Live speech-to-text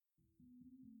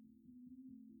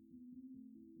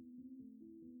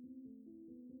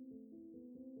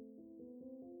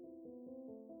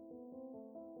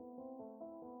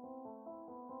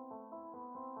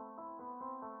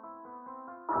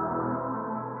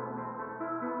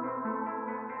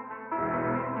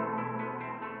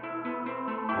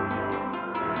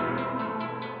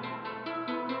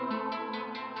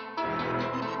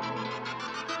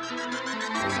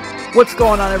What's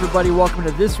going on, everybody? Welcome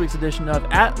to this week's edition of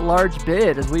At Large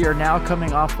Bid, as we are now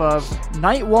coming off of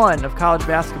night one of college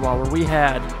basketball, where we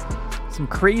had some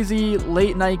crazy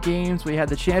late night games. We had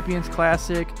the Champions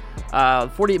Classic.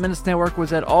 48 Minutes Network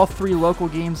was at all three local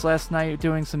games last night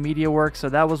doing some media work, so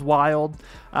that was wild.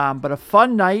 But a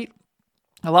fun night.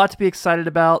 A lot to be excited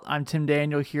about. I'm Tim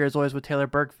Daniel here, as always, with Taylor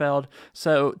Bergfeld.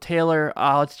 So, Taylor,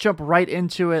 let's jump right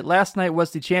into it. Last night was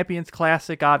the Champions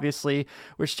Classic, obviously.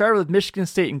 We started with Michigan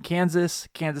State and Kansas.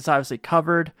 Kansas obviously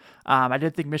covered. I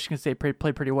did think Michigan State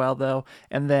played pretty well, though.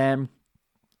 And then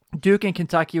Duke and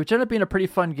Kentucky, which ended up being a pretty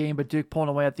fun game, but Duke pulling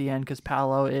away at the end because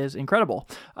Paolo is incredible.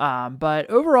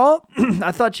 But overall,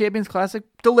 I thought Champions Classic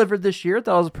delivered this year. I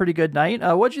thought it was a pretty good night.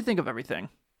 What'd you think of everything?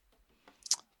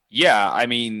 Yeah, I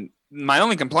mean, my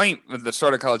only complaint with the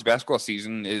start of college basketball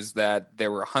season is that there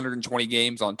were 120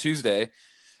 games on Tuesday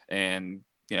and,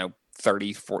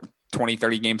 30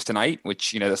 games tonight,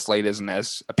 which, the slate isn't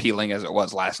as appealing as it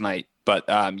was last night. But,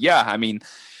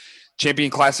 Champion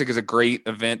Classic is a great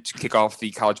event to kick off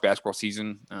the college basketball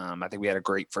season. I think we had a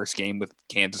great first game with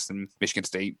Kansas and Michigan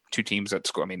State, two teams that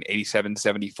score,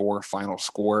 87-74 final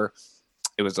score.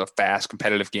 It was a fast,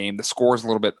 competitive game. The score is a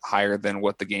little bit higher than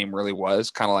what the game really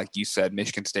was. Kind of like you said,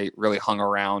 Michigan State really hung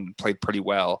around and played pretty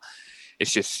well. It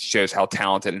just shows how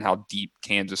talented and how deep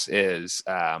Kansas is.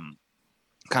 Kind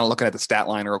of looking at the stat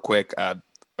line real quick.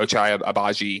 Ochai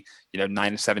Agbaji,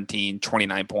 9-17,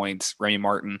 29 points. Remy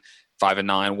Martin,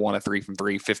 5-9, 1 of 3 from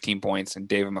 3, 15 points. And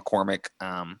David McCormick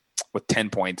with 10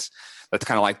 points. That's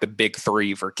kind of like the big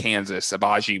three for Kansas.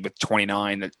 Agbaji with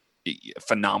 29,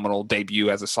 phenomenal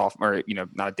debut as a sophomore,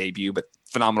 not a debut, but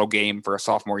phenomenal game for a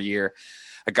sophomore year.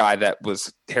 A guy that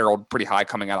was heralded pretty high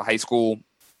coming out of high school,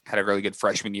 had a really good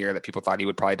freshman year that people thought he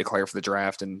would probably declare for the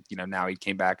draft. And, now he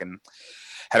came back and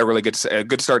had a really good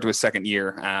start to his second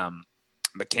year.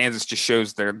 But Kansas just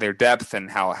shows their depth and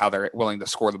how they're willing to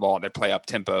score the ball. They play up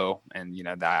tempo, and,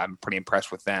 that I'm pretty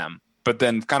impressed with them. But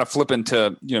then kind of flipping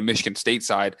to, Michigan State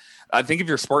side, I think if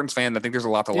you're a Spartans fan, I think there's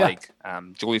a lot to like.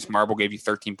 Julius Marble gave you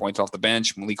 13 points off the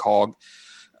bench. Malik Hogg,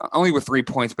 only with 3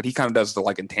 points, but he kind of does the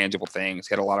intangible things.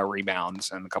 He had a lot of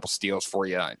rebounds and a couple steals for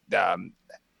you. AJ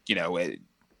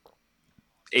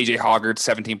Hoggard,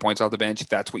 17 points off the bench. If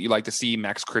that's what you like to see.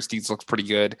 Max Christie's looks pretty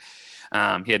good.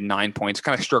 He had 9 points,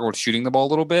 kind of struggled shooting the ball a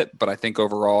little bit, but I think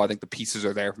overall, the pieces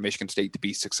are there for Michigan State to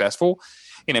be successful.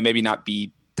 Maybe not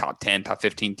be top 10, top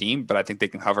 15 team, but I think they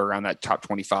can hover around that top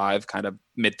 25, kind of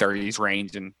mid-30s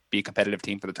range and be a competitive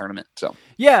team for the tournament. So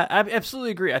yeah, I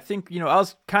absolutely agree. I think, I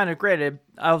was kind of granted,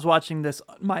 I was watching this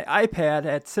on my iPad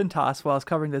at Cintas while I was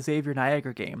covering the Xavier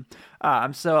Niagara game.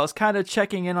 So I was kind of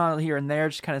checking in on it here and there,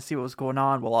 just kind of see what was going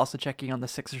on, while also checking on the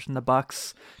Sixers and the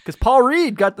Bucks, because Paul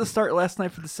Reed got the start last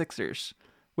night for the Sixers,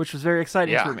 which was very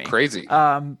exciting for me. Crazy.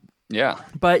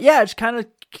 But yeah, just kind of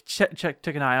took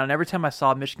an eye on. Every time I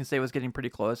saw Michigan State was getting pretty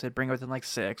close, they'd bring it within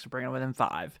 6 or bring it within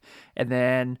 5, and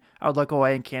then I would look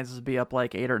away and Kansas would be up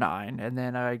 8 or 9, and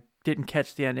then I didn't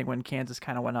catch the ending when Kansas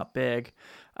kind of went up big.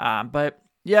 But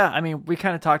yeah, we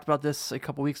kind of talked about this a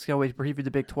couple weeks ago. We previewed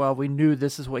the Big 12. We knew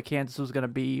this is what Kansas was going to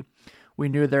be. We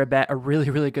knew they're a really,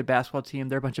 really good basketball team.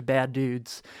 They're a bunch of bad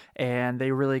dudes, and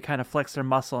they really kind of flexed their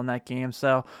muscle in that game.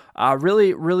 So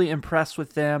really, really impressed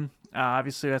with them.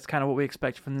 Obviously, that's kind of what we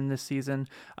expect from them this season.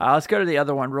 Let's go to the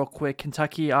other one real quick.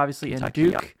 Kentucky, obviously, and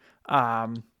Duke.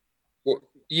 Real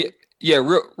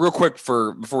quick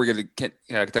before we get to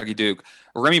Kentucky Duke.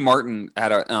 Remy Martin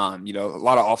had a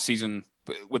lot of offseason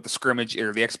with the scrimmage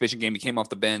or the exhibition game. He came off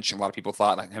the bench, and a lot of people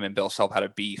thought him and Bill Self had a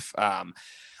beef. I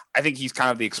think he's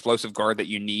kind of the explosive guard that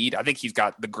you need. I think he's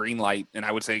got the green light, and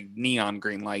I would say neon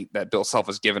green light that Bill Self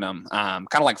has given him. Kind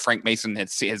of like Frank Mason had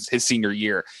his senior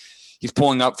year. He's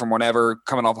pulling up from whatever,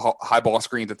 coming off high ball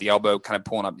screens at the elbow, kind of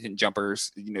pulling up, hitting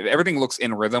jumpers. Everything looks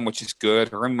in rhythm, which is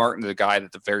good. Remy Martin is a guy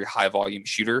that's a very high volume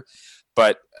shooter,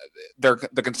 but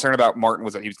the concern about Martin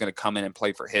was that he was going to come in and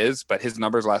play for but his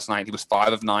numbers last night, he was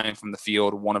 5 of 9 from the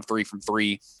field, 1 of 3 from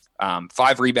 3,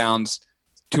 5 rebounds,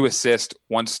 2 assists,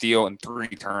 1 steal, and 3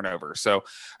 turnovers. So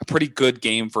a pretty good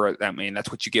game that's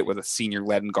what you get with a senior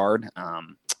leaden guard.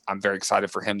 I'm very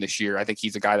excited for him this year. I think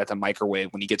he's a guy that's a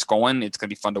microwave. When he gets going, it's going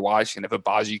to be fun to watch. And if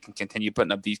Agbaji can continue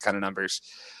putting up these kind of numbers,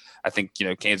 I think,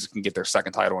 Kansas can get their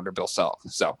second title under Bill Self.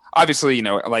 So obviously,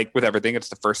 like with everything, it's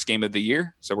the first game of the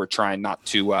year. So we're trying not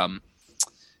to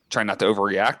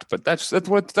overreact, but that's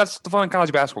the fun in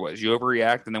college basketball is. You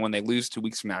overreact. And then when they lose 2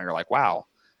 weeks from now, you're like, wow,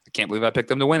 I can't believe I picked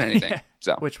them to win anything.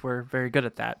 So, which we're very good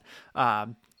at that.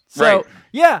 Right.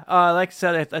 Yeah, like I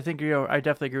said, I think I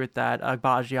definitely agree with that.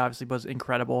 Agbaji obviously was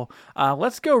incredible.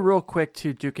 Let's go real quick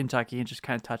to Duke, Kentucky, and just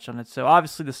kind of touch on it. So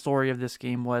obviously the story of this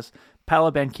game was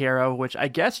Paolo Banchero, which I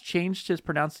guess changed his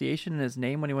pronunciation in his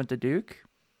name when he went to Duke.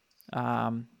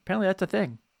 Apparently that's a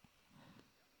thing.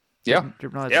 Yeah.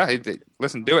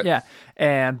 Listen, do it. Yeah.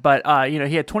 But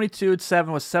he had 22 and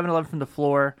 7 with 7-11 from the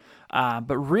floor.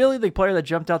 But really the player that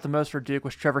jumped out the most for Duke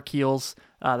was Trevor Keels,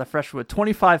 the freshman with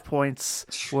 25 points,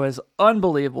 was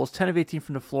unbelievable. It was 10 of 18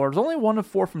 from the floor. It was only 1 of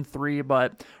 4 from 3,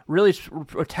 but really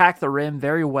attacked the rim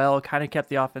very well, kind of kept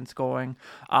the offense going.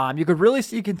 You could really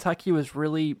see Kentucky was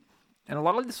really, and a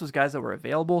lot of this was guys that were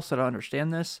available, so I don't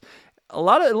understand this. It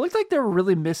looked like they were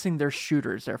really missing their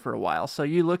shooters there for a while. So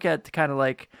you look at kind of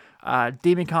like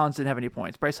Damian Collins didn't have any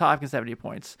points. Bryce Hopkins didn't have any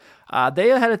points. They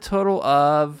had a total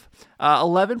of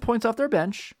 11 points off their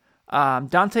bench.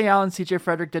 Dante Allen, CJ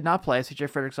Frederick did not play. CJ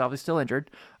Frederick's obviously still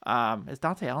injured. Is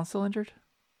Dante Allen still injured?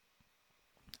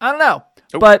 I don't know.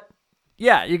 Nope. But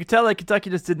yeah, you could tell that Kentucky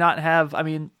just did not have,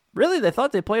 really they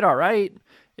thought they played all right.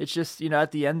 It's just,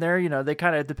 at the end there, they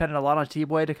kind of depended a lot on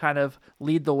T-Boy to kind of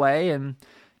lead the way, and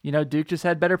Duke just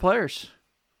had better players.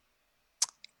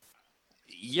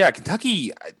 Yeah,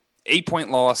 Kentucky, 8-point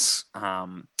loss.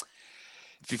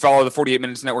 If you follow the 48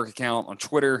 Minutes Network account on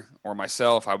Twitter or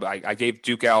myself, I gave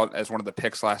Duke out as one of the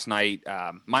picks last night.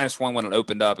 -1 when it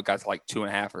opened up. It got to like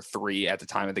 2.5 or 3 at the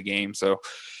time of the game. So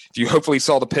if you hopefully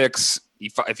saw the picks,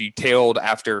 if you tailed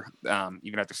after,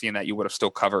 even after seeing that, you would have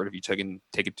still covered if you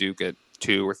take a Duke at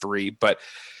 2 or 3. But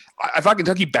I thought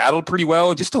Kentucky battled pretty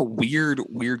well. Just a weird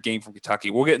game from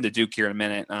Kentucky. We'll get into Duke here in a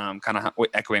minute, kind of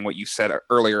echoing what you said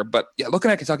earlier. But yeah,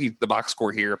 looking at Kentucky, the box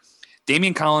score here,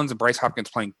 Damian Collins and Bryce Hopkins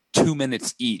playing 2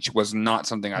 minutes each was not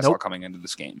something I saw coming into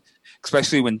this game,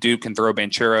 especially when Duke can throw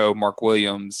Banchero, Mark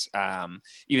Williams,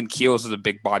 even Keels is a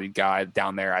big-bodied guy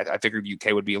down there. I figured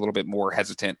UK would be a little bit more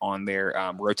hesitant on their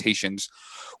rotations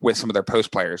with some of their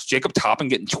post players. Jacob Toppin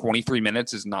getting 23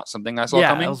 minutes is not something I saw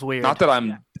coming. That was weird. Not that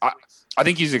I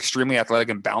think he's extremely athletic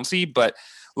and bouncy, but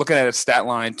looking at his stat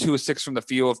line, 2 of 6 from the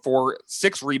field,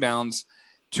 6 rebounds,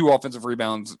 2 offensive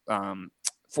rebounds,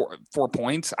 4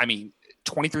 points.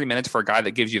 23 minutes for a guy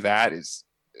that gives you that is,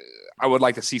 I would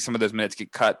like to see some of those minutes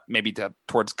get cut maybe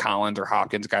towards Collins or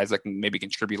Hopkins, guys that can maybe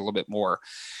contribute a little bit more.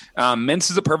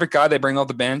 Mintz is a perfect guy they bring off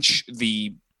the bench.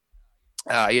 He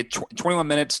had 21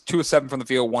 minutes, 2 of 7 from the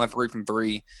field, 1 of 3 from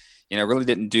 3. Really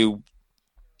didn't do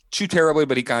too terribly,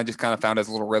 but he kind of found his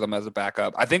little rhythm as a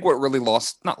backup. I think what really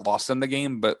not lost them the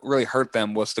game, but really hurt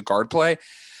them was the guard play.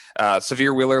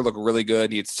 Severe Wheeler looked really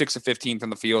good. He had 6 of 15 from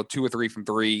the field, 2 of 3 from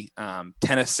 3, 10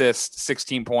 assists,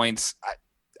 16 points.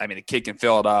 The kid can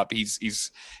fill it up.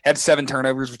 He's had 7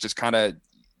 turnovers, which is kind of,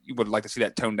 you would like to see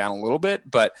that toned down a little bit.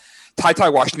 But Ty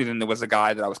Washington was a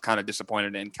guy that I was kind of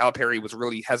disappointed in. Calipari was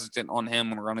really hesitant on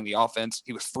him when running the offense.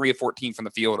 He was 3 of 14 from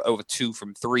the field, over 2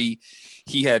 from 3.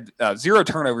 He had 0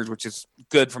 turnovers, which is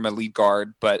good from a lead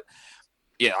guard. But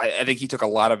yeah, I think he took a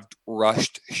lot of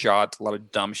rushed shots, a lot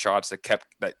of dumb shots that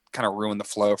kind of ruined the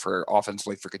flow for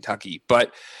offensively for Kentucky.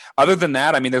 But other than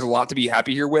that, there's a lot to be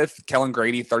happy here with. Kellen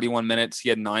Grady, 31 minutes, he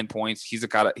had 9 points. He's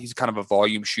kind of a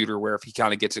volume shooter where if he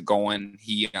kind of gets it going,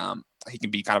 he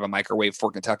can be kind of a microwave for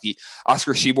Kentucky.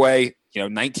 Oscar Tshiebwe,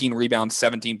 19 rebounds,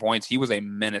 17 points. He was a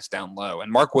menace down low.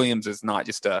 And Mark Williams is not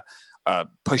just a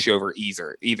pushover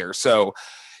either. So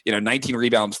 19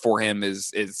 rebounds for him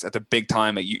is at the big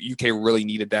time. UK really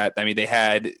needed that. They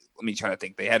had, let me try to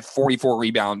think, they had 44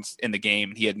 rebounds in the game,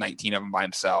 and he had 19 of them by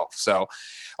himself. So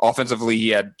offensively, he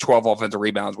had 12 offensive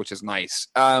rebounds, which is nice.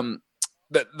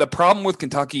 The problem with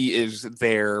Kentucky is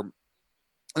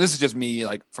this is just me,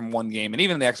 like from one game, and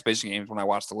even the exhibition games when I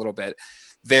watched a little bit,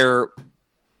 their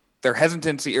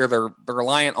hesitancy, or they're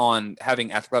reliant on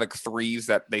having athletic threes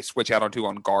that they switch out onto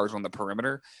on guards on the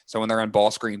perimeter. So when they're on ball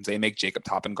screens, they make Jacob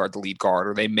Toppin guard the lead guard,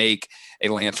 or they make a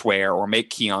Lance Ware or make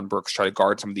Keon Brooks try to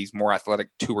guard some of these more athletic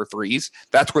 2 or 3s.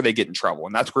 That's where they get in trouble.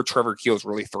 And that's where Trevor Keels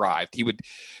really thrived. He would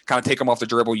kind of take him off the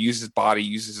dribble, use his body,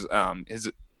 use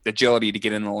his agility to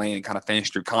get in the lane and kind of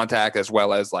finish through contact, as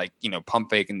well as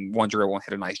pump fake and one dribble and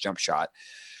hit a nice jump shot.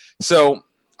 So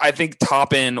I think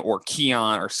Toppin or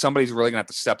Keon or somebody's really going to have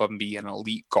to step up and be an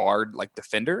elite guard like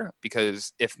defender,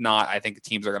 because if not, I think the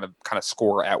teams are going to kind of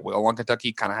score at will on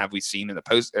Kentucky, kind of have we seen in the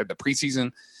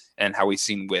preseason and how we've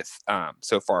seen with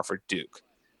so far for Duke.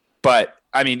 But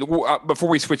before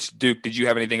we switch to Duke, did you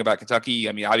have anything about Kentucky?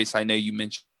 Obviously I know you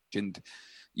mentioned,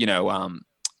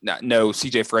 no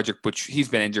CJ Frederick, which he's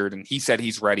been injured and he said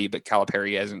he's ready, but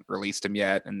Calipari hasn't released him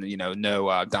yet. And,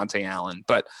 no Dante Allen.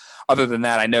 But other than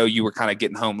that, I know you were kind of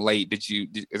getting home late.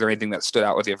 Is there anything that stood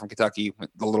out with you from Kentucky,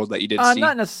 the little that you did see?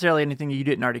 Not necessarily anything you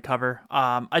didn't already cover.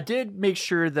 I did make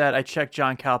sure that I checked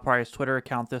John Calipari's Twitter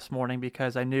account this morning,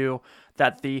 because I knew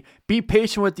that the "be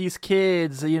patient with these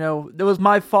kids, it was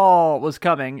my fault" was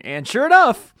coming. And sure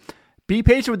enough, Be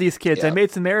patient with these kids. Yeah. I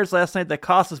made some errors last night that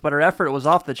cost us, but our effort was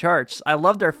off the charts. I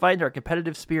loved our fight and our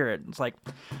competitive spirit. It's like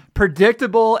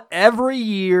predictable every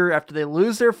year after they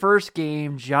lose their first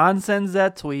game. John sends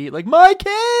that tweet like, my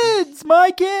kids.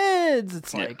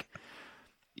 It's like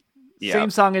same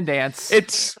song and dance.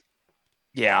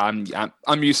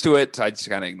 I'm used to it. So I just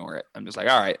kind of ignore it. I'm just like,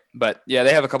 all right. But yeah,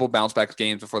 they have a couple bounce back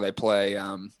games before they play.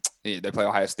 They play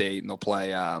Ohio State and they'll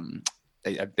play.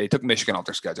 They took Michigan off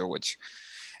their schedule, which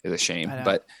is a shame.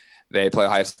 But they play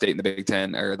Ohio State in the Big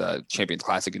Ten or the Champions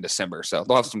Classic in December, so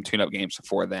they'll have some tune-up games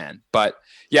before then. But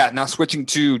yeah, now switching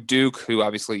to Duke, who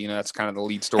obviously that's kind of the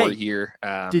lead story here.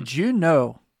 Did you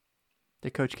know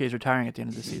that Coach K is retiring at the end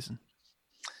of the season?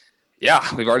 Yeah,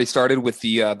 we've already started with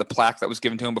the plaque that was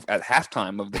given to him at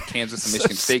halftime of the Kansas and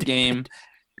Michigan State game.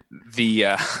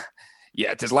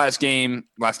 It's his last game,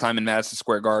 last time in Madison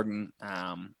Square Garden.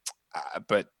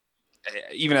 But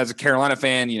even as a Carolina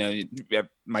fan,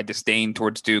 my disdain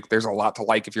towards Duke. There's a lot to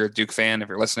like if you're a Duke fan, if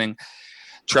you're listening.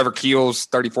 Trevor Keels,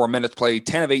 34 minutes played,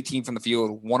 10 of 18 from the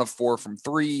field, 1 of 4 from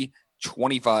 3,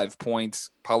 25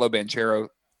 points. Paolo Banchero,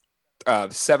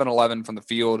 7-11 from the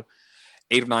field,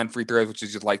 8 of 9 free throws, which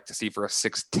is you'd like to see for a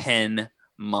 6'10"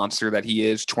 monster that he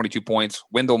is, 22 points.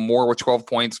 Wendell Moore with 12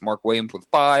 points, Mark Williams with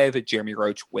 5, Jeremy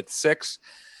Roach with 6.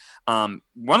 One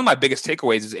of my biggest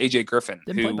takeaways is AJ Griffin,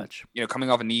 who, coming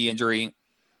off a knee injury.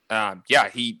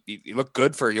 He looked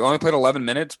good he only played 11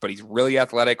 minutes, but he's really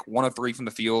athletic, 1 of 3 from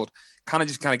the field, kind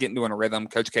of getting into a rhythm.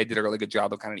 Coach K did a really good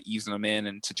job of kind of easing him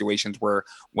in situations where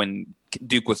when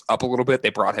Duke was up a little bit, they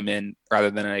brought him in rather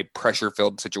than in a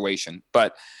pressure-filled situation.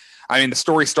 But I mean, the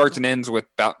story starts and ends with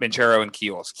Banchero and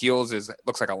Keels. Keels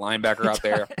looks like a linebacker out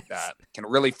there that can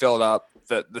really fill it up.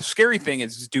 The scary thing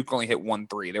is Duke only hit 1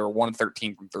 3. They were 1 of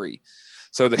 13 from 3.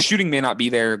 So the shooting may not be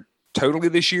there totally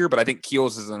this year, but I think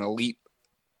Keels is an elite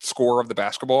scorer of the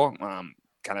basketball.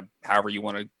 Kind of how you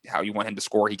want him to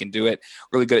score, he can do it.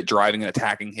 Really good at driving and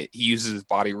attacking. He uses his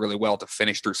body really well to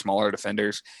finish through smaller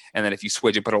defenders. And then if you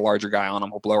switch and put a larger guy on him,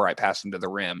 he'll blow right past him to the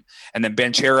rim. And then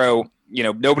Banchero,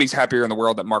 nobody's happier in the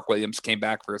world that Mark Williams came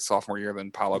back for his sophomore year than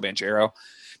Paolo Banchero,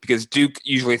 because Duke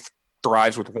usually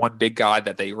thrives with one big guy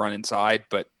that they run inside,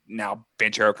 but now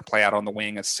Banchero can play out on the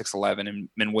wing at 6'11",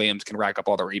 and Williams can rack up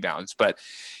all the rebounds. But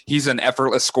he's an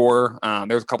effortless scorer.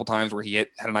 There was a couple times where he had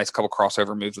a nice couple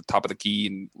crossover moves at the top of the key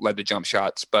and led to jump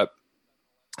shots. But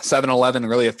 7-11,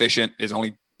 really efficient.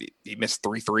 He missed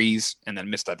 3 threes and then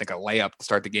missed, I think, a layup to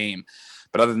start the game.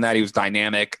 But other than that, he was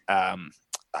dynamic.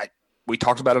 We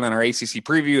talked about it in our ACC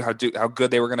preview, how good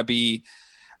they were going to be.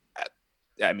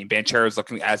 I mean, Banchero is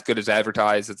looking as good as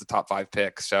advertised as a top 5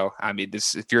 pick. So, I mean,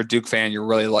 if you're a Duke fan, you're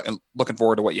really looking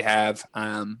forward to what you have.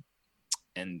 And,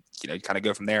 you kind of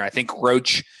go from there. I think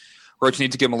Roach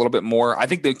needs to give him a little bit more. I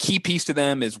think the key piece to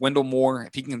them is Wendell Moore.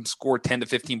 If he can score 10 to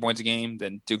 15 points a game,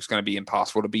 then Duke's going to be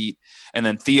impossible to beat. And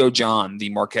then Theo John, the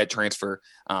Marquette transfer,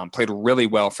 played really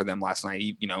well for them last night.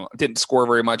 He, didn't score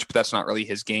very much, but that's not really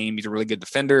his game. He's a really good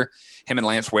defender. Him and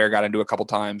Lance Ware got into a couple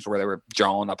times where they were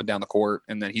jawing up and down the court.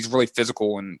 And then he's really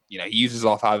physical and, he uses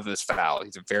off out of his foul.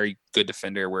 He's a very good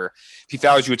defender where if he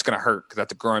fouls you, it's going to hurt because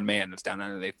that's a grown man that's down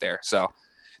underneath there. So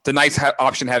it's a nice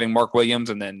option having Mark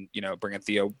Williams and then, bringing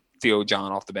Theo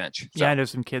John off the bench. So. Yeah, I know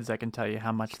some kids that can tell you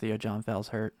how much Theo John fouls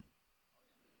hurt.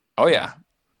 Oh, yeah.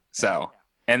 So,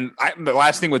 and the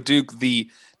last thing with Duke, the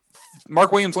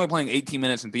Mark Williams only playing 18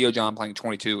 minutes and Theo John playing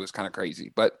 22 is kind of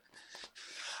crazy. But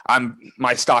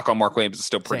my stock on Mark Williams is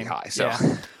still pretty high. So,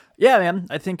 yeah, man,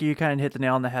 I think you kind of hit the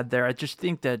nail on the head there. I just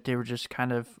think that they were just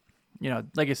kind of,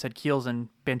 like I said, Keels and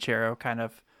Banchero kind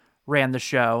of ran the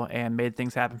show and made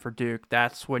things happen for Duke.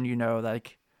 That's when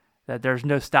that there's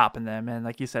no stopping them. And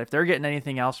like you said, if they're getting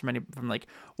anything else from like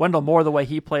Wendell Moore, the way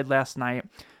he played last night,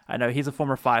 I know he's a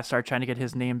former 5-star trying to get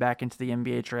his name back into the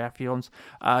NBA draft fields.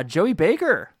 Joey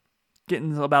Baker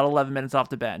getting about 11 minutes off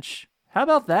the bench. How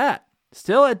about that?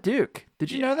 Still at Duke.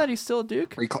 Did you know that he's still at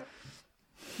Duke?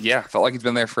 Yeah, felt like he's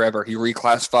been there forever. He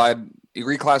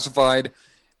reclassified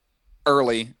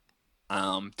early.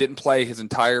 Didn't play his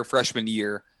entire freshman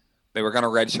year. They were going to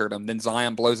redshirt him. Then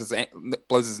Zion blows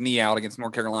his knee out against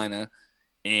North Carolina,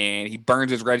 and he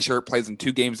burns his red shirt, plays in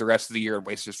 2 games the rest of the year, and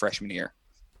wastes his freshman year.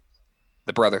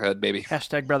 The brotherhood, baby.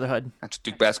 Hashtag brotherhood. That's what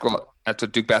Duke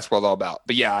basketball is all about.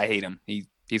 But yeah, I hate him.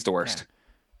 He's the worst. Yeah.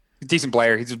 He's a decent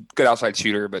player. He's a good outside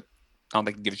shooter, but I don't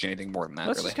think he gives you anything more than that.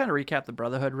 Let's just kind of recap the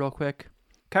brotherhood real quick.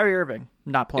 Kyrie Irving,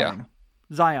 not playing.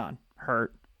 Yeah. Zion,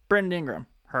 hurt. Brandon Ingram,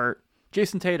 hurt.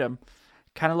 Jason Tatum,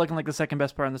 kind of looking like the second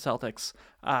best player in the Celtics.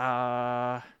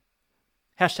 Hashtag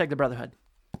the brotherhood.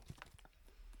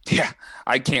 Yeah,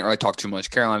 I can't really talk too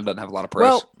much. Carolina doesn't have a lot of praise.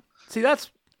 Well, see,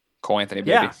 that's Cole Anthony,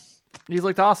 baby. Yeah, He's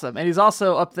looked awesome, and he's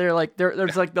also up there. Like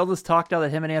there's like they'll just talk now that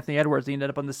him and Anthony Edwards ended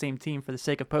up on the same team for the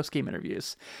sake of post game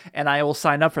interviews, and I will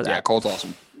sign up for that. Yeah, Cole's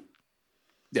awesome.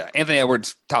 Yeah, Anthony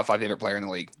Edwards, top 5 favorite player in the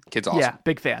league. Kid's awesome. Yeah,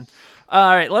 big fan.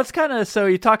 All right, let's so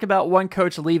you talk about one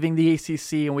coach leaving the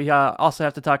ACC, and we also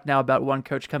have to talk now about one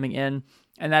coach coming in,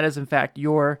 and that is, in fact,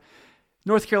 your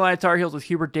North Carolina Tar Heels with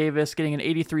Hubert Davis getting an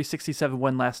 83-67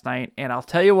 win last night. And I'll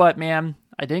tell you what, man,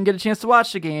 I didn't get a chance to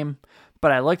watch the game,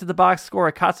 but I looked at the box score.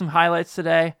 I caught some highlights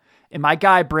today. And my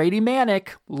guy, Brady Manick,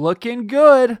 looking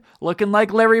good, looking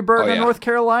like Larry Bird in a North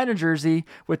Carolina jersey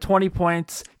with 20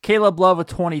 points. Caleb Love with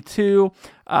 22.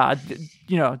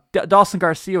 Dawson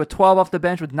Garcia with 12 off the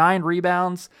bench with 9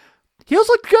 rebounds. Heels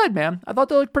looked good, man. I thought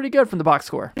they looked pretty good from the box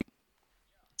score.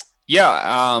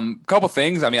 Yeah, couple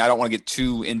things. I mean, I don't want to get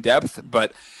too in-depth,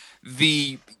 but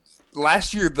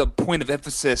last year, the point of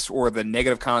emphasis or the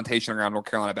negative connotation around North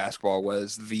Carolina basketball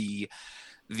was the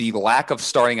lack of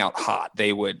starting out hot.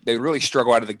 They would really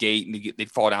struggle out of the gate, and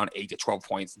they'd fall down 8 to 12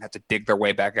 points and have to dig their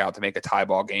way back out to make a tie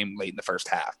ball game late in the first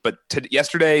half. But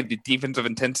yesterday, the defensive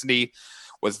intensity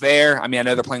was there. I mean, I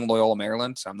know they're playing Loyola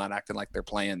Maryland, so I'm not acting like they're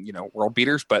playing, world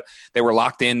beaters, but they were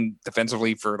locked in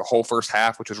defensively for the whole first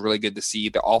half, which was really good to see.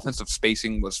 The offensive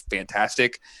spacing was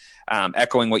fantastic.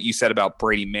 Echoing what you said about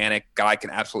Brady Manick, guy can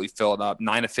absolutely fill it up.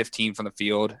 9 of 15 from the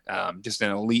field, just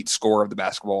an elite scorer of the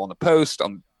basketball on the post,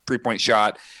 on three-point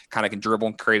shot, kind of can dribble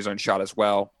and create his own shot as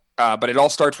well. But it all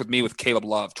starts with me with Caleb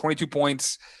Love. 22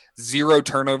 points, 0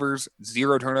 turnovers.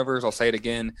 I'll say it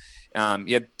again.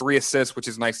 He had 3 assists, which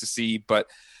is nice to see. But,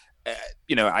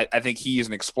 I think he is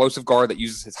an explosive guard that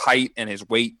uses his height and his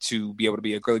weight to be able to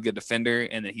be a really good defender,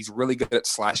 and that he's really good at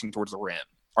slashing towards the rim.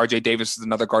 RJ Davis is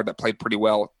another guard that played pretty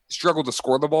well. Struggled to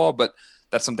score the ball, but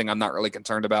that's something I'm not really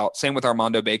concerned about. Same with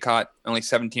Armando Bacot. Only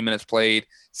 17 minutes played,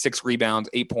 6 rebounds,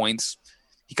 8 points.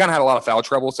 He kind of had a lot of foul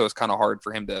trouble, so it's kind of hard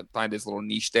for him to find his little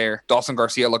niche there. Dawson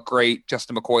Garcia looked great.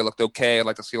 Justin McCoy looked okay. I'd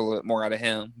like to see a little bit more out of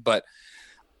him. But,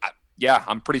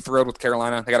 I'm pretty thrilled with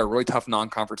Carolina. They got a really tough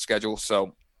non-conference schedule,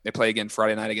 so they play again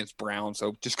Friday night against Brown.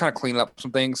 So just kind of cleaning up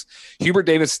some things. Hubert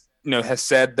Davis, has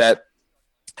said that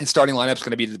his starting lineup is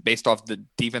going to be based off the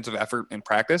defensive effort in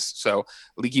practice. So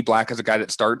Leaky Black is a guy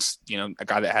that starts, a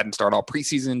guy that hadn't started all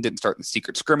preseason, didn't start in the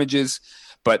secret scrimmages,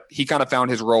 but he kind of found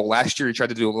his role. Last year, he tried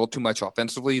to do a little too much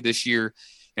offensively. This year,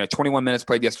 21 minutes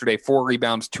played yesterday, 4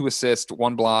 rebounds, 2 assists,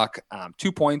 1 block,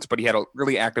 2 points, but he had a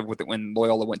really active with it when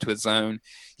Loyola went to his zone.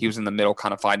 He was in the middle,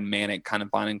 kind of finding Manick, kind of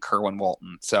finding Kerwin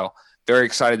Walton. So very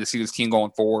excited to see this team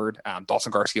going forward.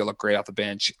 Dawson Garcia looked great off the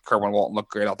bench. Kerwin Walton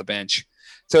looked great off the bench.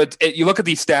 So you look at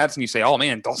these stats and you say, oh,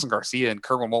 man, Dawson Garcia and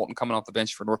Kerwin Walton coming off the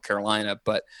bench for North Carolina.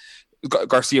 But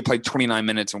Garcia played 29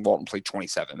 minutes and Walton played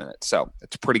 27 minutes. So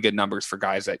it's pretty good numbers for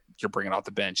guys that you're bringing off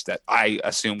the bench that I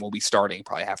assume will be starting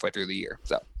probably halfway through the year.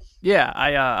 So yeah,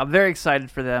 I'm very excited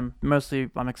for them. Mostly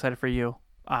I'm excited for you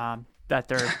that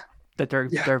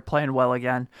they're playing well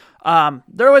again.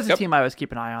 There was a team I always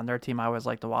keep an eye on. They're a team I always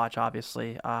like to watch,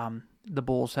 obviously. The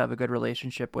Bulls have a good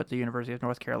relationship with the University of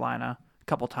North Carolina a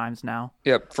couple times now.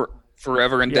 Yep,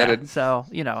 forever indebted. Yeah, so,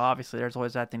 obviously there's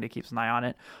always that thing that keeps an eye on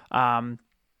it.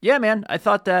 Yeah, man, I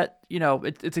thought that,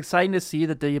 it's exciting to see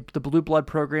that the Blue Blood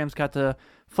programs got to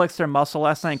flex their muscle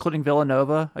last night, including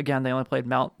Villanova. Again, they only played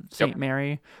Mount St.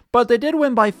 Mary, but they did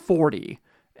win by 40.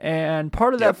 And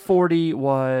part of that 40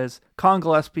 was Colin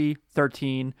Gillespie,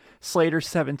 13, Slater,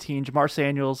 17,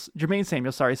 Jermaine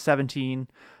Samuels, 17,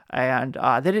 and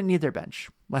they didn't need their bench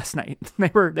last night. They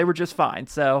were just fine.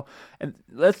 So, and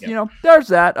let's there's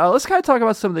that. Let's kind of talk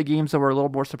about some of the games that were a little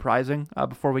more surprising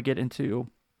before we get into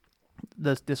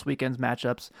this weekend's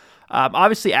matchups.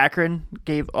 Obviously, Akron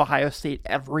gave Ohio State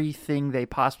everything they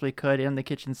possibly could in the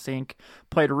kitchen sink.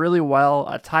 Played really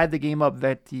well. Tied the game up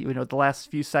at the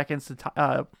last few seconds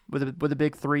with a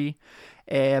big 3.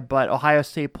 But Ohio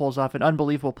State pulls off an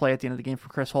unbelievable play at the end of the game for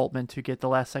Chris Holtman to get the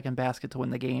last second basket to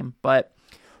win the game. But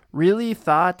really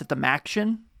thought that the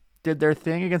Maction did their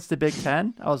thing against the Big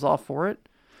Ten. I was all for it.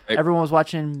 Everyone was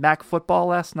watching MAC football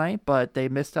last night, but they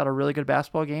missed out a really good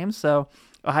basketball game. So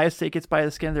Ohio State gets by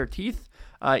the skin of their teeth.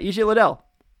 EJ Liddell,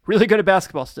 really good at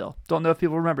basketball still. Don't know if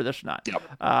people remember this or not.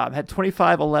 Yep. Had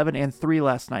 25, 11, and 3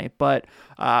 last night. But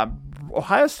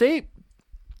Ohio State,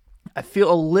 I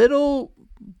feel a little,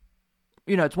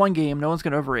 it's one game. No one's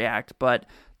going to overreact, but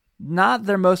not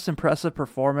their most impressive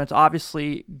performance.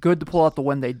 Obviously, good to pull out the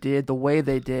win they did, the way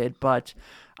they did, but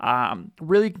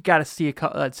really got to see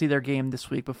their game this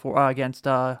week before against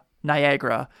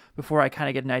Niagara before I kind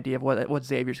of get an idea of what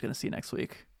Xavier's going to see next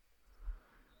week.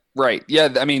 Right.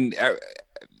 Yeah. I mean,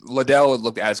 Liddell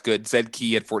looked as good. Zed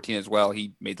Key had 14 as well.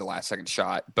 He made the last second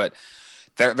shot, but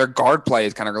their guard play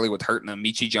is kind of really what's hurting them.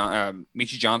 Michi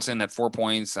Johnson had 4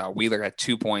 points. Wheeler had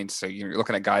 2 points. So you're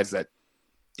looking at guys that,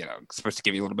 supposed to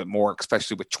give you a little bit more,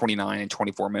 especially with 29 and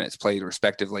 24 minutes played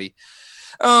respectively.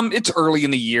 It's early in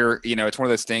the year. It's one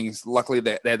of those things. Luckily,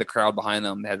 they had the crowd behind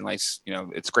them. They had a nice,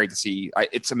 it's great to see.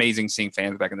 It's amazing seeing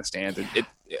fans back in the stands. It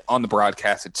on the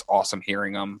broadcast, it's awesome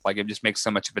hearing them. Like, it just makes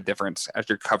so much of a difference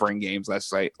after covering games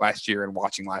last year and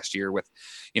watching last year with,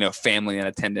 family and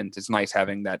attendance. It's nice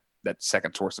having that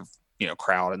second source of,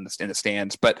 crowd in the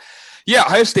stands. But yeah,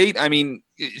 Ohio State, I mean,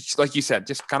 it's like you said,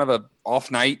 just kind of a off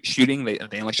night shooting. They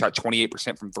only shot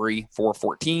 28% from 3,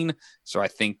 4-14. So I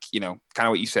think, kind of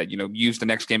what you said, use the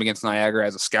next game against Niagara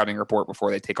as a scouting report before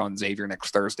they take on Xavier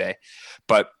next Thursday.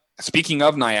 But speaking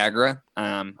of Niagara,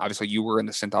 obviously you were in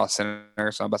the Cintas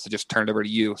Center, so I'm about to just turn it over to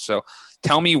you. So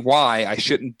tell me why I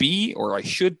shouldn't be, or I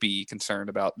should be,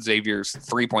 concerned about Xavier's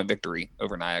 3-point victory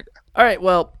over Niagara. All right,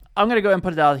 well, I'm going to go ahead and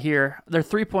put it out here. Their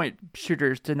 3-point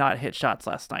shooters did not hit shots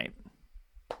last night.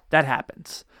 That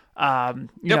happens.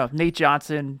 Nate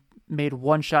Johnson made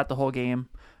 1 shot the whole game.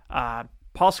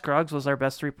 Paul Scruggs was our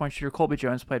best 3-point shooter. Colby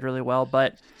Jones played really well,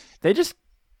 but they just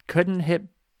couldn't hit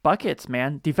buckets,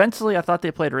 man. Defensively, I thought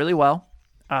they played really well.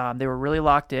 They were really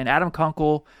locked in. Adam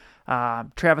Kunkel,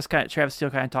 Travis Steele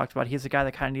kind of talked about, he's a guy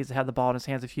that kind of needs to have the ball in his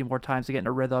hands a few more times to get in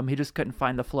a rhythm. He just couldn't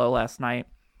find the flow last night.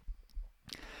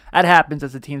 That happens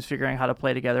as the team's figuring out how to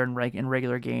play together in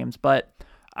regular games. But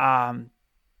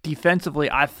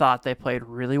defensively, I thought they played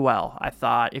really well. I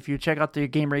thought if you check out the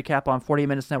game recap on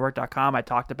 40minutesnetwork.com, I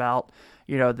talked about,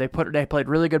 they played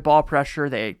really good ball pressure.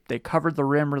 They covered the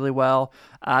rim really well.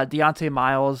 Deontay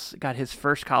Miles got his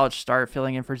first college start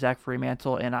filling in for Zach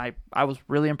Fremantle, and I was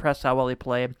really impressed how well he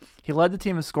played. He led the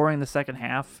team in scoring in the second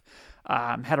half.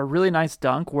 Had a really nice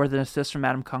dunk worth an assist from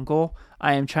Adam Kunkel.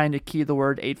 I am trying to key the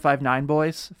word 859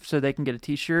 boys so they can get a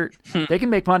t-shirt. They can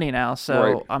make money now,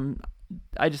 so right.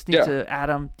 I just need to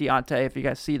Adam, Deontay, if you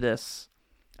guys see this,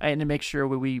 I need to make sure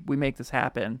we make this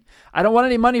happen. I don't want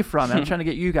any money from it. I'm trying to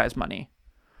get you guys money.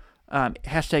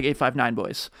 Hashtag 859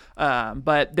 boys.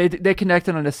 But they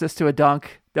connected an assist to a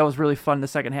dunk. That was really fun in the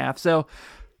second half. So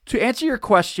to answer your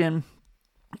question,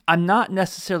 I'm not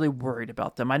necessarily worried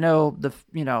about them. I know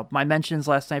my mentions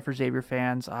last night for Xavier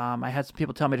fans. I had some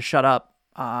people tell me to shut up.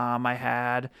 I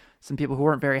had some people who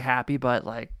weren't very happy, but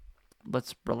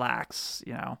let's relax.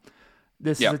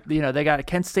 This is they got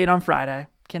Kent State on Friday.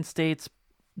 Kent State's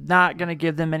not going to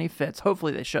give them any fits.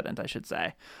 Hopefully they shouldn't, I should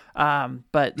say.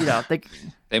 But they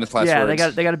famous last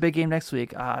words. They got a big game next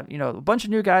week. A bunch of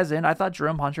new guys in. I thought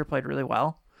Jerome Hunter played really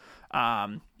well.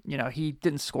 He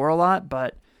didn't score a lot,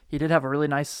 but he did have a really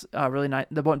nice.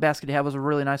 The one basket he had was a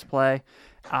really nice play.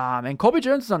 And Colby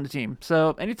Jones is on the team,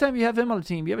 so anytime you have him on the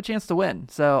team, you have a chance to win.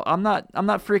 So I'm not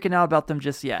freaking out about them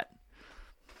just yet.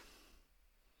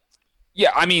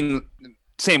 Yeah, I mean,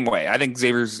 same way. I think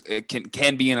Xavier's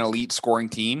can be an elite scoring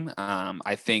team.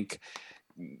 I think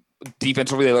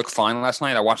defensively they look fine last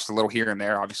night. I watched a little here and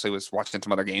there. Obviously, was watching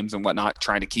some other games and whatnot,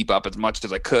 trying to keep up as much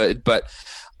as I could. But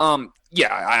I'm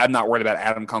not worried about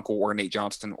Adam Kunkel or Nate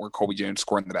Johnson or Colby Jones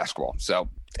scoring the basketball. So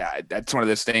that's one of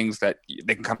those things that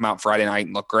they can come out Friday night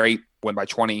and look great, win by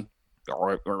 20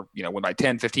 or win by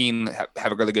 10, 15,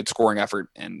 have a really good scoring effort,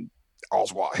 and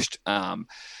all's washed.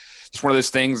 It's one of those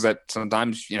things that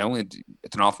sometimes,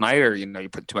 it's an off night, or, you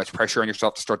put too much pressure on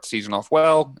yourself to start the season off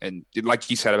well. And like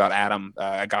you said about Adam,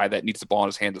 a guy that needs the ball in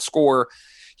his hand to score,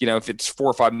 if it's 4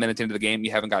 or 5 minutes into the game,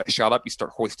 you haven't got a shot up, you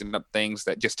start hoisting up things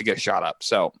that just to get a shot up.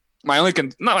 So my only,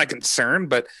 not my concern,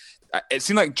 but it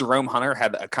seemed like Jerome Hunter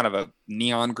had a kind of a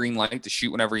neon green light to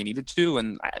shoot whenever he needed to.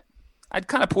 And I'd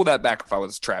kind of pull that back if I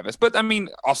was Travis, but I mean,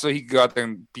 also he could go out there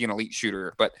and be an elite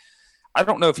shooter, but I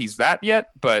don't know if he's that yet,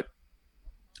 but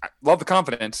I love the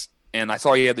confidence, and I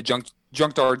saw he had the junkyard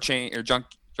dog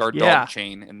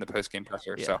chain in the post-game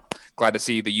presser. Yeah. So glad to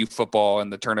see the youth football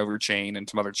and the turnover chain and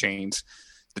some other chains.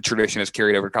 The tradition has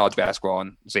carried over to college basketball,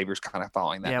 and Xavier's kind of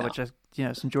following that. Yeah, now. Which is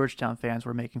some Georgetown fans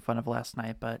were making fun of last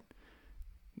night, but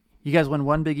you guys won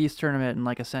one Big East tournament in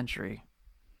like a century,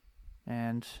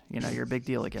 and you're a big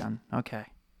deal again. Okay,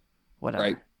 whatever.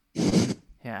 Right.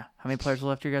 Yeah. How many players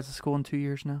left your guys' school in 2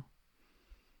 years now?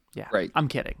 Yeah, right. I'm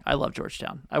kidding. I love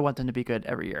Georgetown. I want them to be good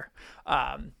every year.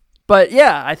 But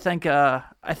yeah, I think they're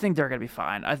gonna be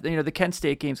fine. The Kent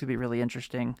State game's gonna be really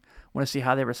interesting. Want to see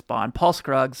how they respond. Paul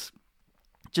Scruggs,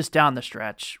 just down the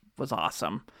stretch, was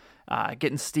awesome.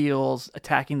 Getting steals,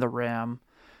 attacking the rim.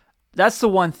 That's the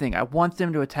one thing. I want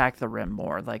them to attack the rim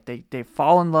more. Like they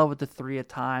fall in love with the three at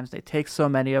times. They take so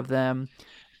many of them.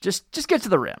 Just get to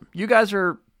the rim. You guys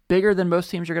are bigger than most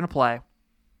teams you're gonna play.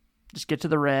 Just get to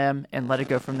the rim and let it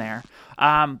go from there.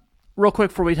 real quick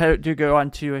before we do go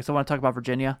on to, because I want to talk about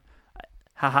Virginia.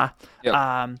 Haha.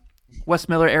 Yep. Wes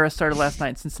Miller era started last night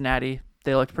in Cincinnati.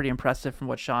 They looked pretty impressive from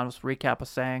what Sean's recap was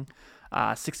saying.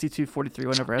 62-43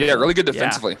 win over. Yeah, really good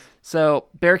defensively. Yeah. So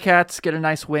Bearcats get a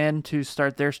nice win to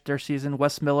start their season.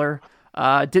 Wes Miller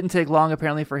didn't take long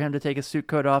apparently for him to take his suit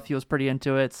coat off. He was pretty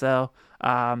into it. So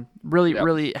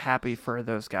really happy for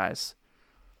those guys.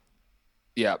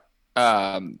 Yeah.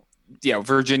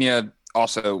 Virginia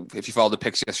also, if you followed the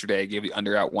picks yesterday, gave the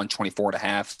under out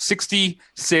 124.5,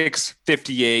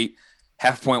 66-58,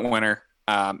 half-point winner.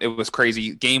 It was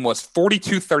crazy. Game was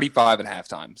 42-35 at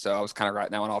halftime, so I was kind of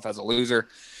writing that one off as a loser.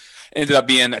 Ended up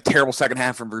being a terrible second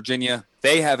half from Virginia.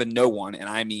 They have no one, and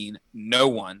I mean no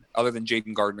one, other than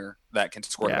Jaden Gardner that can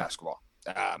score the basketball.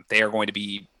 They are going to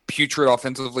be putrid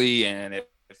offensively, and if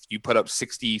you put up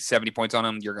 60, 70 points on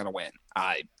them, you're going to win.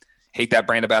 I hate that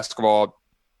brand of basketball.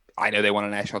 I know they won a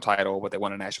national title, but they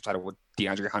won a national title with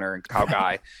DeAndre Hunter and Kyle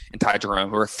Guy and Ty Jerome,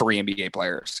 who are 3 NBA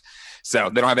players. So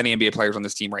they don't have any NBA players on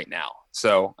this team right now.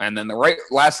 So, and then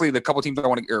lastly, the couple teams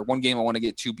one game I want to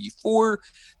get to before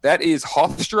that is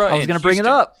Hofstra. I was going to bring it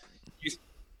up.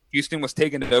 Houston was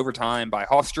taken to overtime by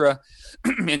Hofstra,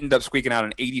 ended up squeaking out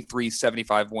an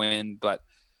 83-75 win, but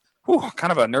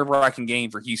kind of a nerve-wracking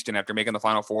game for Houston after making the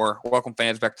Final Four. Welcome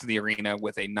fans back to the arena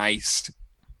with a nice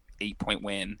 8-point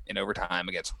win in overtime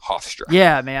against Hofstra.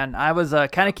 Yeah, man. I was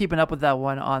kind of keeping up with that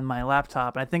one on my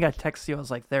laptop, and I think I texted you. I was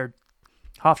like,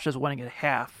 Hofstra's winning at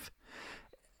half.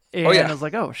 And I was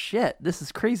like, oh, shit, this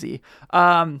is crazy.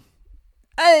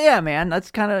 Yeah, man, that's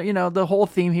kind of, the whole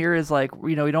theme here is like,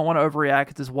 we don't want to overreact.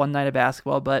 It's just one night of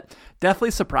basketball, but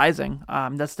definitely surprising.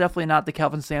 That's definitely not the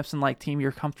Kelvin Sampson-like team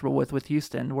you're comfortable with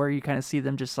Houston, where you kind of see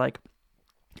them just like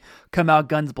come out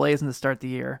guns blazing to start the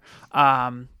year.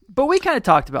 But we kind of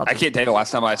talked about this. I can't tell you the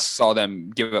last time I saw them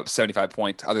give up 75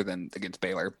 points other than against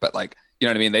Baylor, but like, you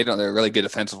know what I mean? They're really good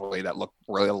defensively that looked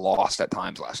really lost at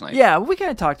times last night. Yeah, we kind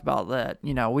of talked about that.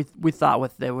 We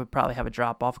thought they would probably have a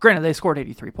drop off. Granted, they scored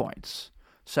 83 points.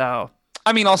 So,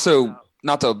 I mean, also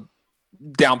not to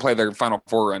downplay their Final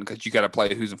Four run because you got to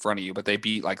play who's in front of you, but they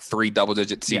beat like 3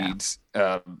 double-digit seeds.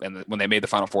 And when they made the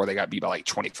Final Four, they got beat by like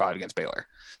 25 against Baylor.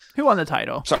 Who won the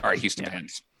title? Sorry, Houston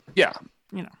fans. Yeah.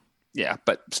 Yeah,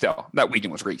 but still, that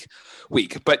weekend was weak.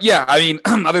 But yeah, I mean,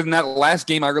 other than that, last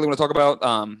game I really want to talk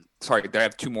about. Sorry, I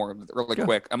have 2 more really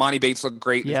quick. Amani Bates looked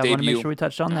great. Yeah, I want to make sure we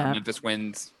touched on that. Memphis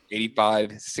wins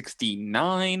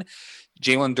 85-69.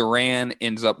 Jalen Duran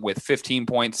ends up with 15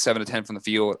 points, 7 of 10 from the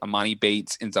field. Amani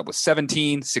Bates ends up with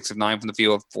 17, 6 of 9 from the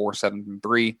field, 4, 7 from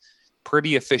 3.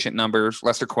 Pretty efficient numbers.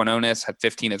 Lester Quinones had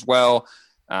 15 as well.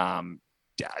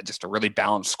 Just a really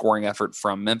balanced scoring effort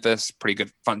from Memphis. Pretty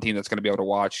good, fun team that's going to be able to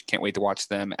watch. Can't wait to watch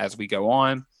them as we go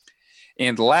on.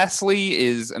 And lastly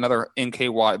is another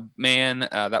NKY man.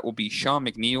 That will be Sean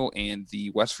McNeil and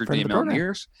the West Virginia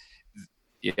Mountaineers.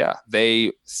 Yeah,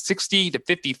 they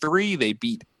 60-53. They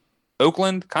beat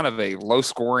Oakland. Kind of a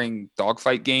low-scoring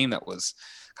dogfight game that was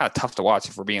kind of tough to watch,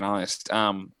 if we're being honest.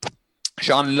 Sean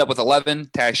ended up with 11.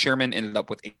 Taz Sherman ended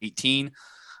up with 18.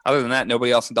 Other than that,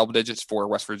 nobody else in double digits for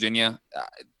West Virginia.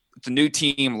 It's a new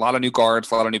team, a lot of new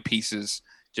guards, a lot of new pieces,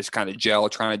 just kind of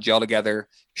trying to gel together.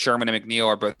 Sherman and McNeil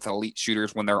are both elite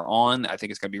shooters when they're on. I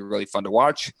think it's going to be really fun to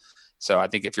watch. So I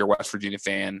think if you're a West Virginia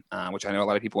fan, which I know a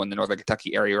lot of people in the Northern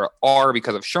Kentucky area are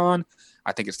because of Sean,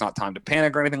 I think it's not time to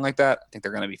panic or anything like that. I think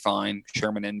they're going to be fine.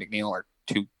 Sherman and McNeil are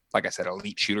 2, like I said,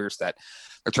 elite shooters that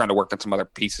they're trying to work on some other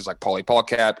pieces like Paulie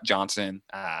Paulcap, Johnson.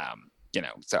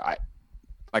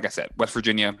 Like I said, West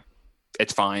Virginia,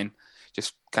 it's fine.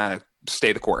 Just kind of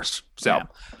stay the course. So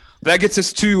that gets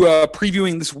us to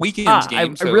previewing this weekend's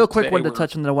game. I real quick wanted to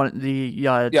touch on the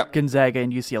Gonzaga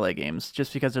and UCLA games,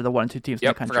 just because they're the 1 and 2 teams in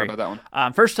the country. Forgot about that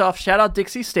one. First off, shout out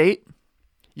Dixie State.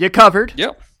 You covered.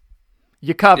 Yep.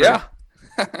 You covered. Yeah.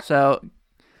 So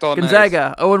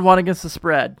Gonzaga 0-1 against the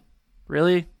spread.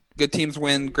 Really? Good teams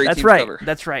win. Great teams cover.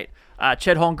 That's right.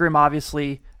 Chet Holmgren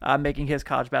obviously making his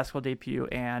college basketball debut,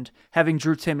 and having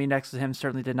Drew Timme next to him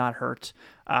certainly did not hurt.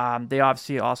 They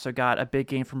obviously also got a big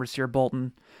game from Rasir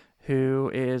Bolton,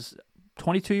 who is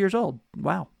 22 years old.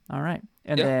 Wow. All right.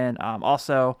 And then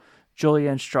also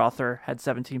Julian Strother had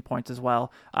 17 points as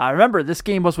well. Remember, this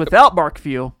game was without Mark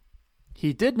Few.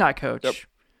 He did not coach. Yep.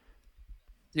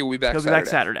 He'll be back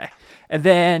Saturday. And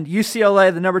then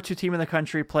UCLA, the number 2 team in the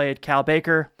country, played Cal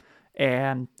Baker.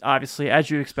 And obviously, as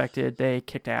you expected, they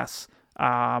kicked ass.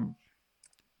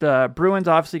 The Bruins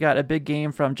obviously got a big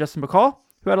game from Justin McCall,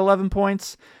 who had 11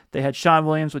 points. They had Sean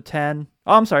Williams with 10.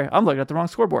 Oh, I'm sorry. I'm looking at the wrong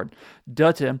scoreboard.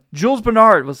 Duh, Tim. Jules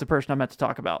Bernard was the person I meant to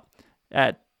talk about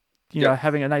at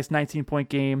having a nice 19-point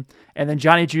game. And then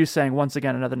Johnny Juzang, once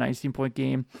again, another 19-point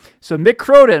game. So Mick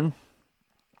Croden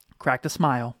cracked a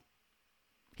smile.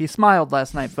 He smiled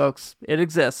last night, folks. It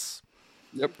exists.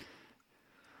 Yep.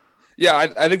 Yeah,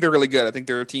 I think they're really good. I think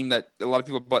they're a team that a lot of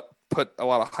people put a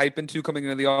lot of hype into coming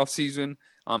into the offseason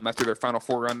after their Final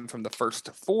Four run from the first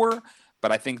to four.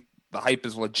 But I think the hype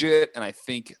is legit, and I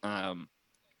think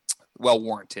well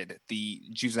warranted. The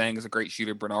Juzang is a great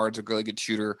shooter. Bernard's a really good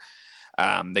shooter.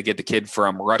 They get the kid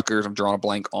from Rutgers. I'm drawing a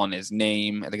blank on his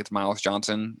name. I think it's Miles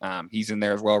Johnson. He's in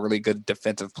there as well. Really good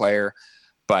defensive player.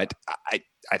 But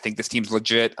I think this team's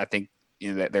legit. I think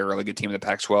that they're a really good team in the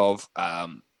Pac-12.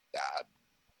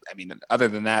 I mean, other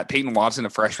than that, Peyton Watson, a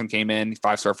freshman, came in,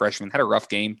 5-star freshman, had a rough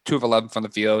game, 2 of 11 from the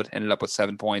field, ended up with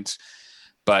 7 points.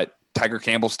 But Tiger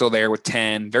Campbell's still there with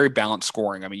 10, very balanced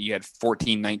scoring. I mean, you had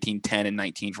 14, 19, 10, and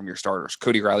 19 from your starters.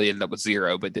 Cody Riley ended up with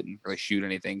 0, but didn't really shoot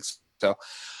anything. So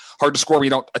hard to score when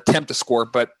you don't attempt to score.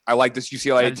 But I like this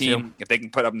UCLA team. If they can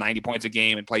put up 90 points a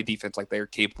game and play defense like they're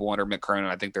capable under Mick Cronin,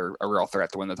 I think they're a real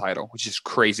threat to win the title, which is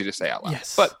crazy to say out loud.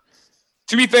 Yes. But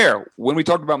to be fair, when we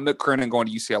talked about Mick Cronin going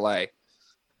to UCLA,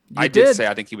 I did say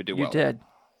I think he would do well.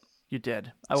 You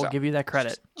did. I will give you that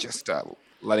credit. Just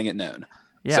letting it known.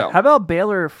 Yeah. So, how about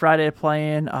Baylor Friday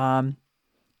playing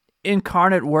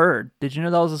Incarnate Word? Did you know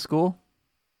that was a school?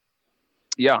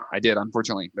 Yeah, I did.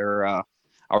 Unfortunately, they're I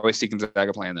always see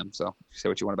Gonzaga playing them. So say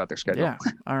what you want about their schedule. Yeah.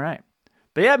 All right.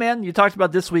 But yeah, man, you talked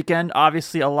about this weekend.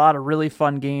 Obviously, a lot of really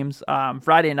fun games.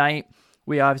 Friday night,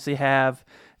 we obviously have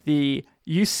the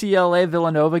UCLA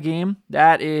Villanova game.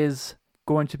 That is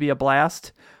going to be a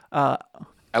blast.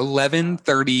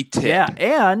 11:30 tip. Yeah,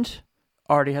 and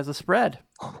already has a spread.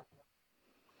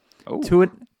 Oh, two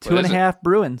and a half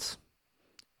Bruins.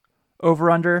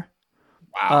 Over under.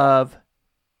 Wow.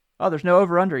 There's no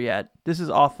over under yet. This is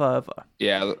off of.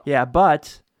 Yeah,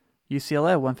 but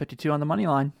UCLA 152 on the money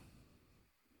line.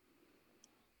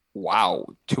 Wow,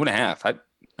 2.5.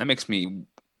 That makes me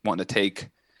want to take.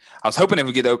 I was hoping if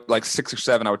we get like 6 or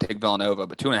 7, I would take Villanova,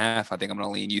 but 2.5, I think I'm going to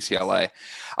lean UCLA.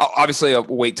 Obviously, I'll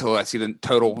wait till I see the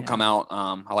total come out.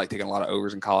 I like taking a lot of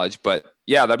overs in college, but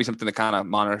yeah, that'd be something to kind of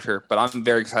monitor. But I'm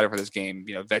very excited for this game.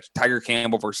 You know, Tiger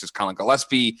Campbell versus Colin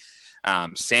Gillespie,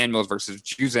 Samuels versus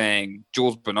Juzang,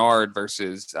 Jules Bernard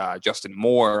versus Justin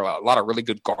Moore. A lot of really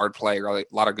good guard play, a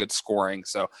lot of good scoring.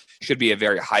 So should be a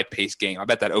very high-paced game. I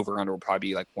bet that over-under will probably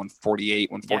be like 148,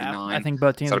 149. Yeah, I think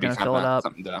both teams are going to fill it up.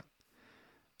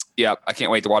 Yeah, I can't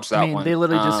wait to watch that one. They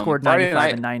literally just scored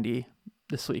 95 and 90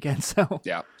 this weekend. So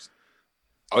yeah.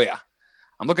 Oh, yeah.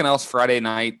 I'm looking else Friday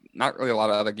night. Not really a lot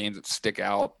of other games that stick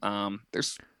out.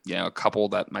 There's a couple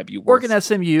that might be worth Oregon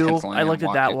SMU. I looked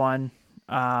at that one.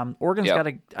 Oregon's got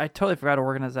I totally forgot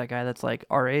Oregon has that guy that's like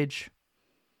our age.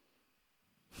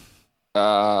 Who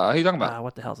are you talking about?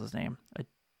 What the hell's his name? Let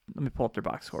me pull up their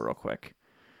box score real quick.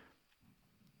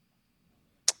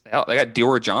 Hell, they got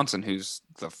Dior Johnson, who's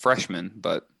the freshman,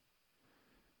 but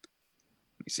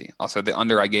let me see. Also, the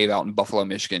under I gave out in Buffalo,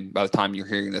 Michigan. By the time you're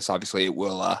hearing this, obviously it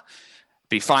will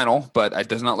be final, but it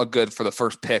does not look good for the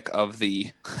first pick of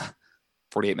the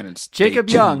 48 minutes.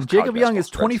 Jacob Young. Jacob Young is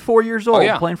 24 years old,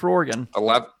 playing for Oregon.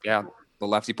 The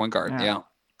lefty point guard. Yeah.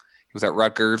 He was at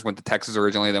Rutgers, went to Texas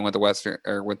originally, then went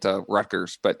to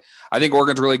Rutgers. But I think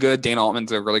Oregon's really good. Dana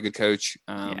Altman's a really good coach.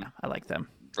 I like them.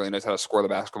 Really knows how to score the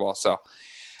basketball. So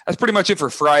that's pretty much it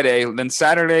for Friday. Then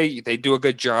Saturday, they do a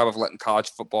good job of letting college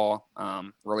football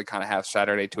really kind of have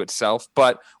Saturday to itself.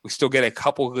 But we still get a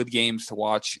couple good games to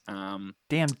watch.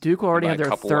 Damn, Duke will already have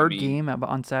their third game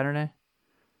on Saturday.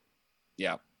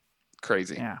 Yeah,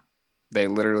 crazy. Yeah. They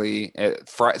literally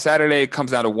Saturday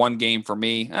comes down to one game for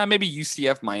me. Maybe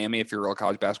UCF Miami if you're a real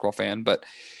college basketball fan, but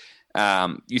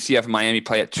UCF and Miami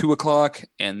play at 2:00,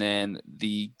 and then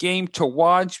the game to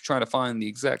watch. Trying to find the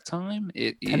exact time.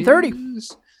 It 10:30.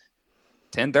 is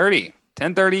 10:30.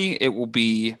 10:30. It will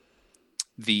be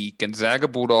the Gonzaga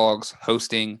Bulldogs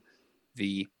hosting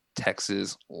the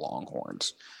Texas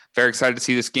Longhorns. Very excited to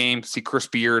see this game. See Chris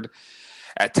Beard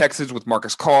at Texas with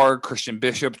Marcus Carr, Christian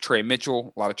Bishop, Trey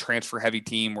Mitchell, a lot of transfer-heavy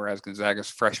team, whereas Gonzaga's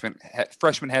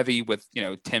freshman-heavy with,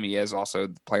 Timmy is also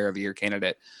the player of the year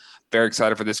candidate. Very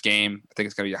excited for this game. I think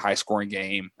it's going to be a high-scoring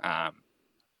game.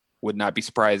 Would not be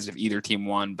surprised if either team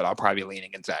won, but I'll probably be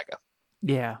leaning Gonzaga.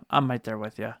 Yeah, I'm right there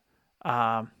with you.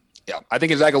 I think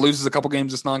Gonzaga loses a couple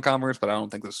games this non-conference, but I don't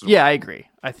think this is. Yeah, I agree.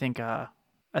 I think that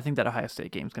Ohio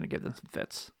State game is going to give them some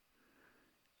fits.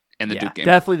 And the Duke game.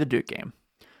 Definitely the Duke game.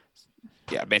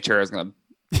 Yeah, Banchero is going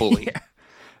to bully.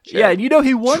 Yeah, and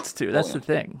he wants to. That's the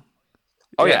thing.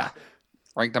 Oh, yeah.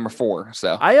 Ranked number 4.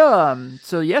 So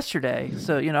so yesterday,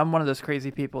 I'm one of those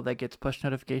crazy people that gets push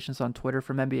notifications on Twitter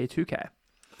from NBA 2K.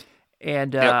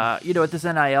 And, with this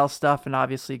NIL stuff and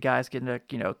obviously guys getting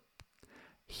to,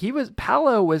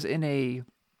 Paolo was in a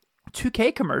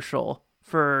 2K commercial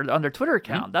on their Twitter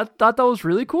account. Thought that was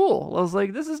really cool. I was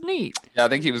like, this is neat. Yeah, I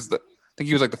think he was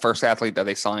like the first athlete that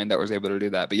they signed that was able to do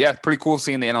that. But yeah, pretty cool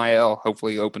seeing the NIL.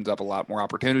 Hopefully opens up a lot more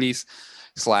opportunities.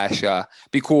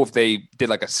 Be cool if they did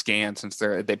like a scan, since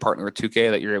they partner with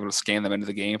 2K, that you're able to scan them into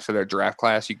the game. So their draft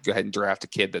class, you can go ahead and draft a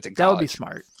kid that's in college. That would be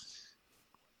smart.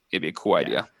 It'd be a cool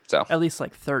idea. So at least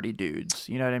like 30 dudes.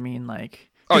 You know what I mean? Like,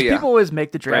 people always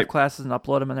make the draft classes and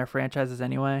upload them in their franchises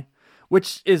anyway,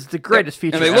 which is the greatest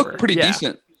feature. And they ever. look pretty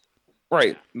decent.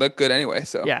 Right. Look good anyway.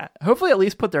 So yeah, hopefully at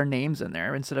least put their names in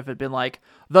there instead of it being like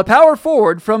the power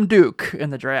forward from Duke in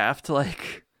the draft.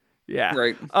 Like, yeah.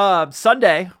 Right.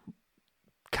 Sunday,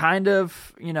 kind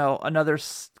of, another,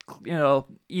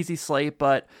 easy slate,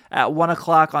 but at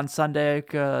 1:00 on Sunday,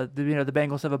 the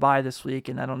Bengals have a bye this week,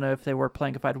 and I don't know if they were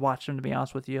playing, if I'd watch them, to be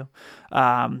honest with you.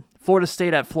 Florida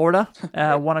State at Florida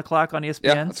at 1:00 on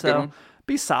ESPN. Yeah, so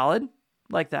be solid.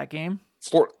 Like that game.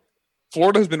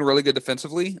 Florida has been really good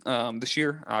defensively this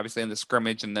year, obviously in the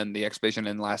scrimmage and then the exhibition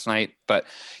in last night. But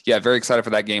yeah, very excited for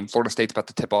that game. Florida State's about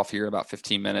to tip off here in about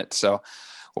 15 minutes. So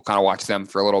we'll kind of watch them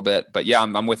for a little bit. But yeah,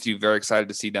 I'm with you. Very excited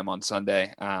to see them on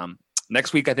Sunday.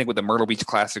 Next week, I think with the Myrtle Beach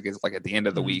Classic is like at the end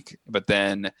of the week. But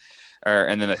then,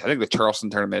 and then I think the Charleston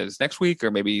tournament is next week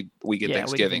or maybe week of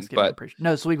Thanksgiving. But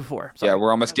no, it's the week before. Sorry. Yeah,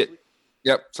 we're almost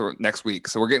so next week.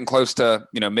 So we're getting close to,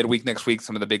 midweek next week.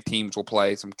 Some of the big teams will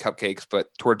play some cupcakes,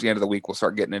 but towards the end of the week, we'll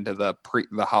start getting into the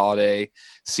holiday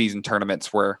season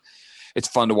tournaments where it's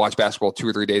fun to watch basketball 2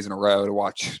 or 3 days in a row, to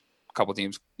watch a couple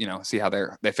teams, see how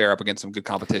they fare up against some good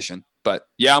competition. But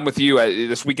yeah, I'm with you.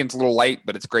 This weekend's a little light,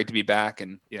 but it's great to be back,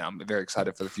 and I'm very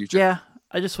excited for the future. Yeah,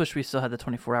 I just wish we still had the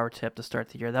 24-hour tip to start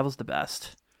the year. That was the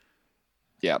best.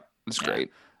 Yeah, it's great.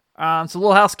 So a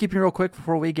little housekeeping real quick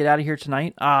before we get out of here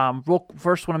tonight. We'll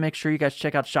first want to make sure you guys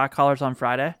check out Shot Callers on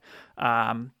Friday.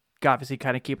 Obviously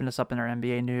kind of keeping us up in our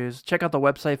NBA news. Check out the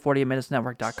website,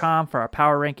 48minutesnetwork.com, for our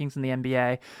power rankings in the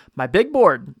NBA. My big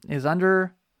board is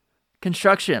under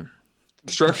construction.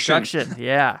 Construction,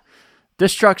 yeah.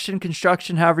 Destruction,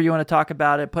 construction, however you want to talk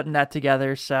about it, putting that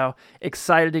together. So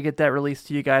excited to get that released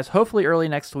to you guys, hopefully early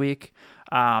next week,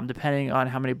 depending on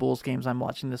how many Bulls games I'm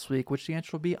watching this week, which the answer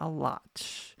will be a lot.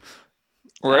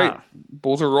 Right.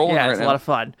 Bulls are rolling right now. Yeah, it's a lot of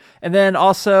fun. And then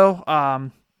also,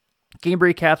 game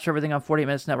recaps for everything on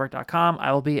 48minutesnetwork.com.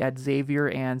 I will be at Xavier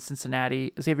on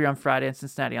Friday and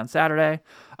Cincinnati on Saturday.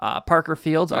 Parker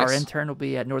Fields, our intern, will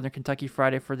be at Northern Kentucky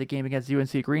Friday for the game against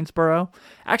UNC Greensboro.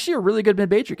 Actually, a really good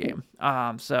mid-major game.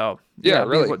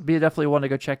 Really. Be definitely one to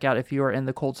go check out if you are in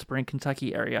the Cold Spring,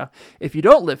 Kentucky area. If you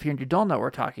don't live here and you don't know what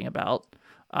we're talking about,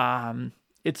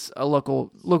 it's a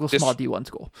local small D1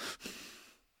 school.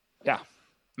 Yeah.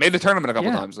 Made the tournament a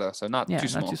couple times, though, so not too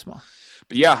small. Not too small.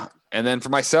 But yeah, and then for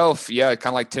myself, kind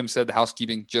of like Tim said, the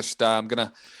housekeeping, just I'm going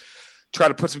to try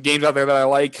to put some games out there that I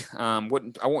like. I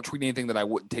won't tweet anything that I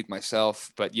wouldn't take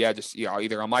myself, but just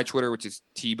either on my Twitter, which is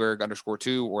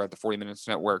tberg_2, or at the 40 Minutes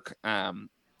Network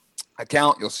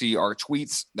account, you'll see our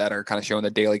tweets that are kind of showing the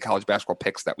daily college basketball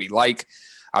picks that we like.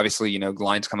 Obviously,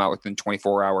 lines come out within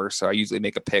 24 hours, so I usually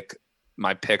make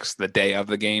my picks the day of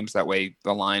the games. That way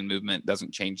the line movement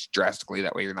doesn't change drastically.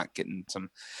 That way you're not getting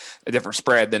a different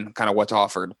spread than kind of what's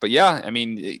offered. But yeah,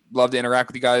 love to interact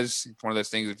with you guys. It's one of those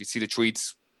things. If you see the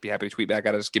tweets, be happy to tweet back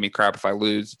at us. Give me crap if I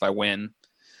lose. If I win,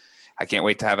 I can't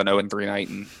wait to have an 0-3 night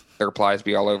and the replies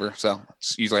be all over. So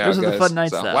it's usually how it goes. Those are the fun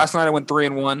nights, though. Last night I went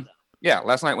 3-1. Yeah,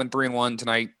 last night I went 3-1.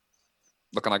 Tonight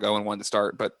looking like 0-1 to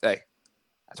start. But hey,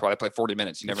 that's why I play 40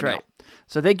 minutes. You never know.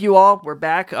 So thank you all. We're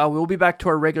back. We'll be back to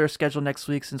our regular schedule next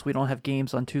week since we don't have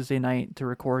games on Tuesday night to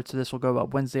record. So this will go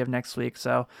up Wednesday of next week.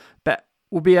 So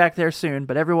we'll be back there soon.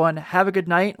 But everyone, have a good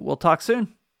night. We'll talk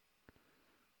soon.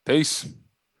 Peace.